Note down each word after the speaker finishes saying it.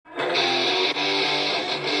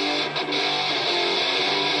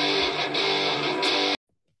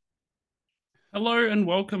Hello and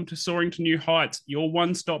welcome to Soaring to New Heights, your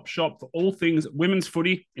one-stop shop for all things women's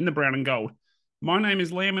footy in the brown and gold. My name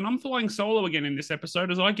is Liam and I'm flying solo again in this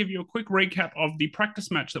episode as I give you a quick recap of the practice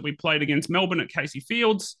match that we played against Melbourne at Casey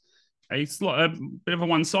Fields. A bit of a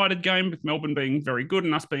one-sided game with Melbourne being very good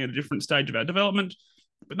and us being at a different stage of our development,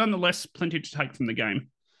 but nonetheless plenty to take from the game.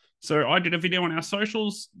 So I did a video on our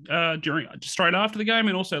socials straight after the game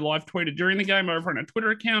and also live tweeted during the game over on our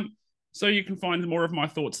Twitter account, so you can find more of my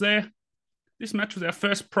thoughts there. This match was our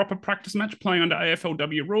first proper practice match playing under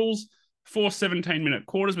AFLW rules, 4 17-minute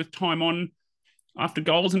quarters with time on after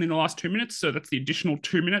goals and in the last 2 minutes. So that's the additional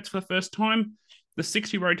 2 minutes for the first time. The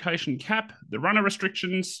 60 rotation cap, the runner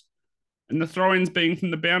restrictions, and the throw-ins being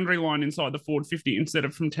from the boundary line inside the forward 50 instead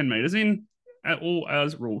of from 10 metres in, all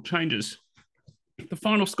as rule changes. The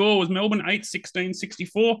final score was Melbourne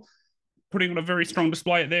 8-16-64, putting on a very strong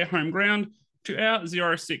display at their home ground to our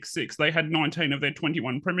 0-6-6. They had 19 of their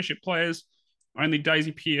 21 premiership players. Only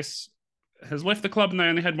Daisy Pearce has left the club and they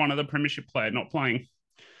only had one other premiership player not playing.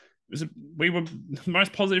 The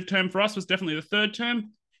most positive term for us was definitely the third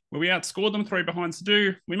term, where we outscored them 3 behinds to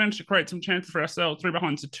 2. We managed to create some chances for ourselves, 3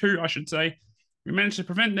 behinds to 2, I should say. We managed to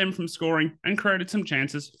prevent them from scoring and created some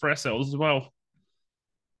chances for ourselves as well.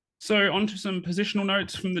 So on to some positional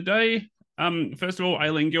notes from the day. First of all,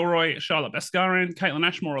 Aileen Gilroy, Charlotte Baskaran, Caitlin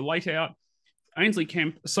Ashmore are late out. Ainsley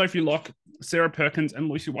Kemp, Sophie Locke, Sarah Perkins, and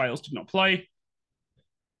Lucy Wales did not play.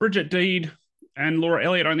 Bridget Deed and Laura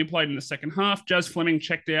Elliott only played in the second half. Jazz Fleming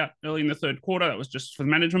checked out early in the third quarter. That was just for the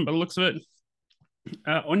management by the looks of it.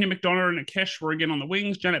 Anya McDonough and Akesh were again on the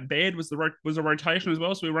wings. Janet Baird was a rotation as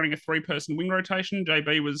well. So we were running a 3-person wing rotation.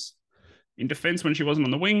 JB was in defence when she wasn't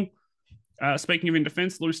on the wing. Speaking of in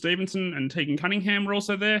defence, Lou Stevenson and Tegan Cunningham were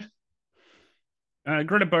also there.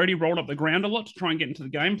 Greta Bodie rolled up the ground a lot to try and get into the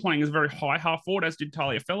game, playing as a very high half forward, as did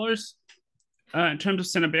Talia Fellows. In terms of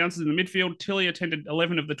centre bounces in the midfield, Tilly attended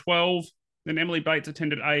 11 of the 12. Then Emily Bates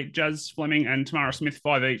attended 8, Jazz Fleming and Tamara Smith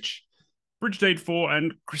 5 each. Bridget 4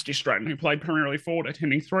 and Christy Stratton, who played primarily forward,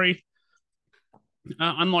 attending 3.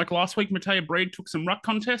 Unlike last week, Matea Breed took some ruck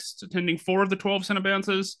contests, attending 4 of the 12 centre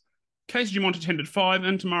bounces. Casey Dumont attended 5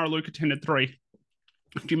 and Tamara Luke attended 3.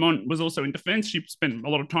 Dumont was also in defence. She spent a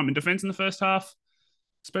lot of time in defence in the first half,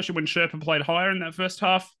 especially when Sherpa played higher in that first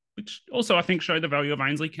half, which also I think showed the value of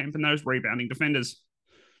Ainsley Kemp and those rebounding defenders.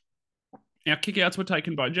 Our kickouts were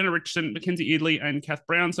taken by Jenna Richardson, Mackenzie Eadley, and Kath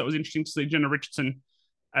Brown, so it was interesting to see Jenna Richardson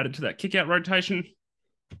added to that kickout rotation.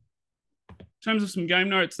 In terms of some game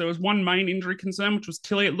notes, there was one main injury concern, which was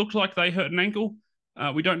Tilly. It looked like they hurt an ankle.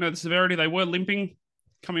 We don't know the severity. They were limping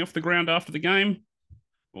coming off the ground after the game,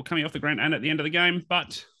 or coming off the ground and at the end of the game,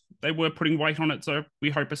 but they were putting weight on it, so we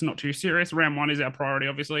hope it's not too serious. Round 1 is our priority,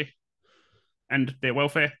 obviously, and their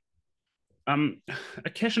welfare.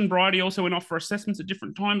 Akesh and Bridie also went off for assessments at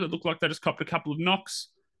different times. It looked like they just copped a couple of knocks.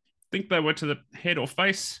 I think they were to the head or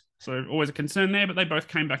face, so always a concern there, but they both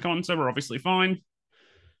came back on, so we're obviously fine. In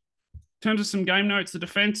terms of some game notes, the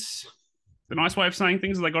defence, the nice way of saying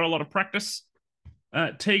things is they got a lot of practice.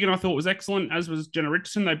 Tegan, I thought, was excellent, as was Jenna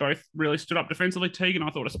Richardson. They both really stood up defensively. Tegan, I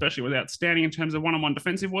thought, especially was outstanding in terms of one-on-one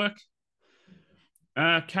defensive work.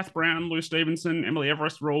 Kath Brown, Lou Stevenson, Emily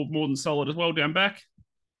Everest were all more than solid as well down back.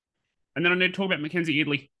 And then I need to talk about Mackenzie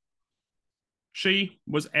Eadley. She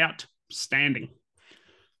was outstanding.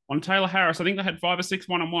 On Taylor Harris, I think they had 5 or 6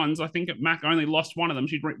 one-on-ones. I think Mac only lost one of them.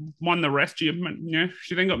 She'd won the rest. She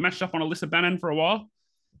then got matched up on Alyssa Bannon for a while.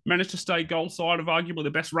 Managed to stay goal side of arguably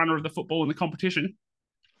the best runner of the football in the competition.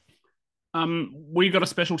 We got a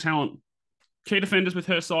special talent. Key defenders with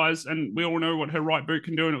her size, and we all know what her right boot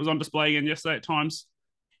can do, and it was on display again yesterday at times.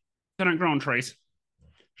 They don't grow on trees.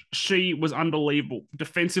 She was unbelievable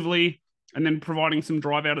defensively, and then providing some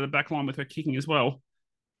drive out of the back line with her kicking as well.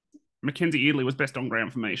 Mackenzie Eadley was best on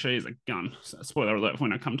ground for me. She is a gun. So, spoiler alert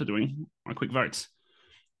when I come to doing my quick votes.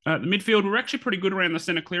 The midfield were actually pretty good around the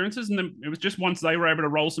centre clearances, and then it was just once they were able to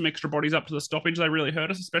roll some extra bodies up to the stoppage, they really hurt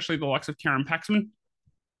us, especially the likes of Karen Paxman.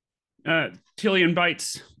 Tilly and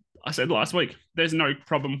Bates, I said last week, there's no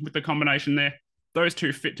problem with the combination there. Those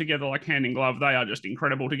two fit together like hand in glove. They are just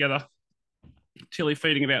incredible together. Tilly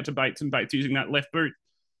feeding it out to Bates and Bates using that left boot.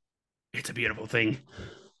 It's a beautiful thing.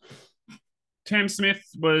 Tam Smith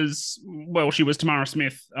was, well, she was Tamara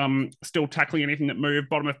Smith, still tackling anything that moved,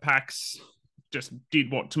 bottom of packs, just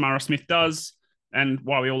did what Tamara Smith does, and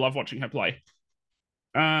why we all love watching her play.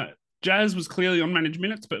 Jazz was clearly on managed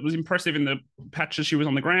minutes, but was impressive in the patches she was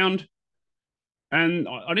on the ground. And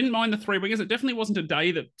I didn't mind the 3 wingers. It definitely wasn't a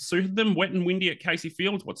day that suited them. Wet and windy at Casey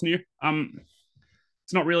Fields. What's new?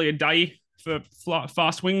 It's not really a day for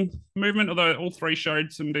fast wing movement, although all 3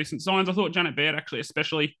 showed some decent signs. I thought Janet Baird actually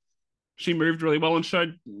especially She moved really well and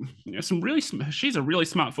showed some really. She's a really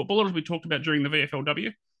smart footballer, as we talked about during the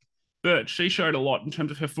VFLW. But she showed a lot in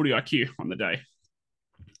terms of her footy IQ on the day.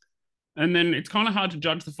 And then it's kind of hard to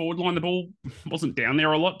judge the forward line. The ball wasn't down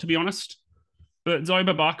there a lot, to be honest. But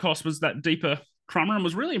Zoba Barkos was that deeper crummer and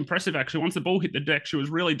was really impressive, actually. Once the ball hit the deck, she was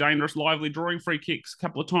really dangerous, lively, drawing free kicks a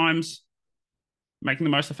couple of times, making the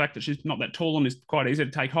most of the fact that she's not that tall and is quite easy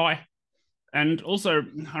to take high. And also,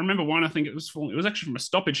 I remember one, I think it was actually from a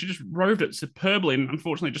stoppage. She just roved it superbly and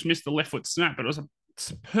unfortunately just missed the left foot snap, but it was a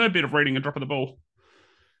superb bit of reading and drop of the ball.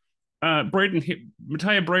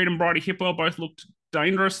 Matea Breed and Bridie Hipwell both looked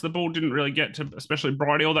dangerous. The ball didn't really get to especially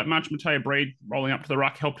Bridie all that much. Matea Breed rolling up to the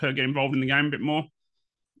ruck helped her get involved in the game a bit more.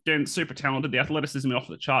 Again, super talented. The athleticism off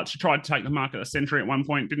the charts. She tried to take the mark at the century at one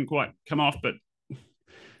point, didn't quite come off, but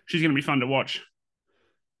she's going to be fun to watch.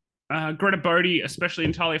 Greta Bodie, especially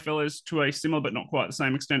in Taliaferro's, to a similar but not quite the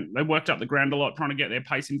same extent. They worked up the ground a lot, trying to get their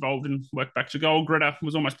pace involved and work back to goal. Greta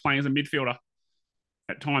was almost playing as a midfielder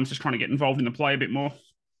at times, just trying to get involved in the play a bit more.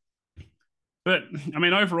 But, I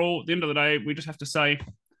mean, overall, at the end of the day, we just have to say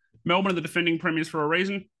Melbourne are the defending premiers for a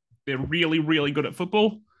reason. They're really, really good at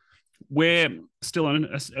football. We're still in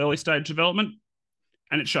an early stage development,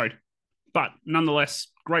 and it showed. But nonetheless,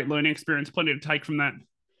 great learning experience, plenty to take from that.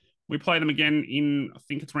 We play them again in, I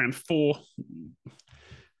think it's round 4.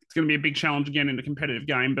 It's going to be a big challenge again in a competitive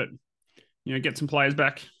game, but, get some players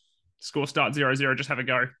back. Score start 0-0, just have a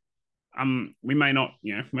go. We may not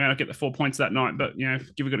get the 4 points that night, but,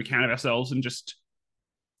 give a good account of ourselves and just,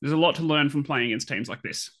 there's a lot to learn from playing against teams like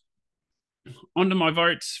this. On to my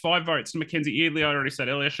votes. 5 votes to Mackenzie Eardley. I already said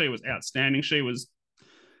earlier, she was outstanding. She was,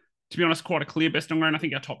 to be honest, quite a clear best on ground. I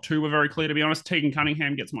think our top 2 were very clear, to be honest. Tegan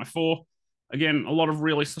Cunningham gets my 4. Again, a lot of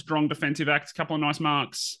really strong defensive acts, a couple of nice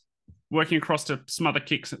marks, working across to smother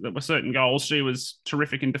kicks that were certain goals. She was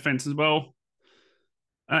terrific in defence as well.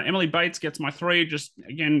 Emily Bates gets my 3. Just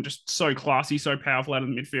so classy, so powerful out of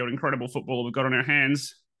the midfield. Incredible footballer we've got on our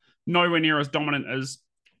hands. Nowhere near as dominant as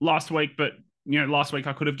last week, but last week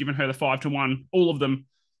I could have given her the 5-1, all of them,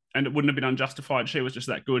 and it wouldn't have been unjustified. She was just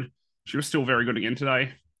that good. She was still very good again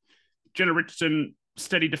today. Jenna Richardson,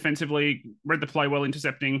 steady defensively, read the play well,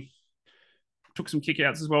 intercepting. Took some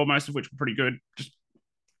kickouts as well, most of which were pretty good. Just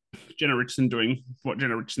Jenna Richardson doing what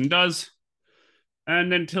Jenna Richardson does. And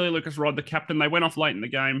then Tilly Lucas-Rod, the captain, they went off late in the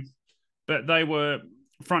game, but they were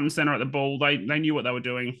front and centre at the ball. They knew what they were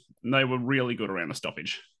doing, and they were really good around the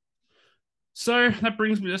stoppage. So that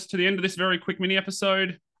brings us to the end of this very quick mini episode.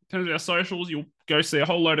 In terms of our socials, you'll go see a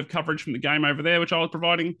whole load of coverage from the game over there, which I was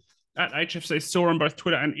providing at HFC Soar on both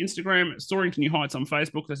Twitter and Instagram, Soaring to New Heights on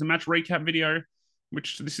Facebook. There's a match recap video,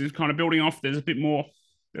 which this is kind of building off. There's a bit more.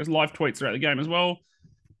 There's live tweets throughout the game as well.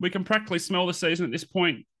 We can practically smell the season at this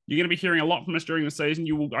point. You're going to be hearing a lot from us during the season.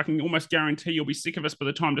 I can almost guarantee you'll be sick of us by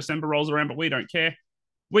the time December rolls around, but we don't care.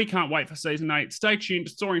 We can't wait for season 8. Stay tuned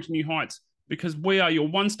to Soaring to New Heights, because we are your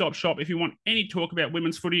one-stop shop if you want any talk about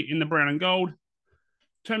women's footy in the brown and gold. In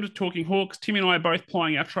terms of Talking Hawks, Timmy and I are both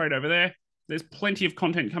plying our trade over there. There's plenty of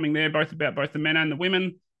content coming there, both about both the men and the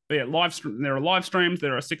women. There are live streams,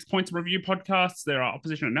 there are 6 Points Review podcasts, there are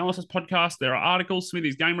opposition analysis podcasts, there are articles.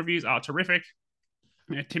 Smithy's game reviews are terrific.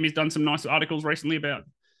 Timmy's done some nice articles recently about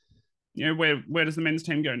where does the men's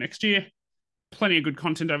team go next year. Plenty of good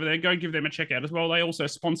content over there. Go give them a check out as well. They also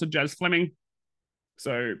sponsored Jazz Fleming,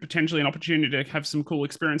 so potentially an opportunity to have some cool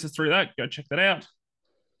experiences through that. Go check that out.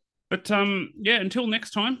 But until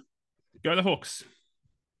next time, go the Hawks.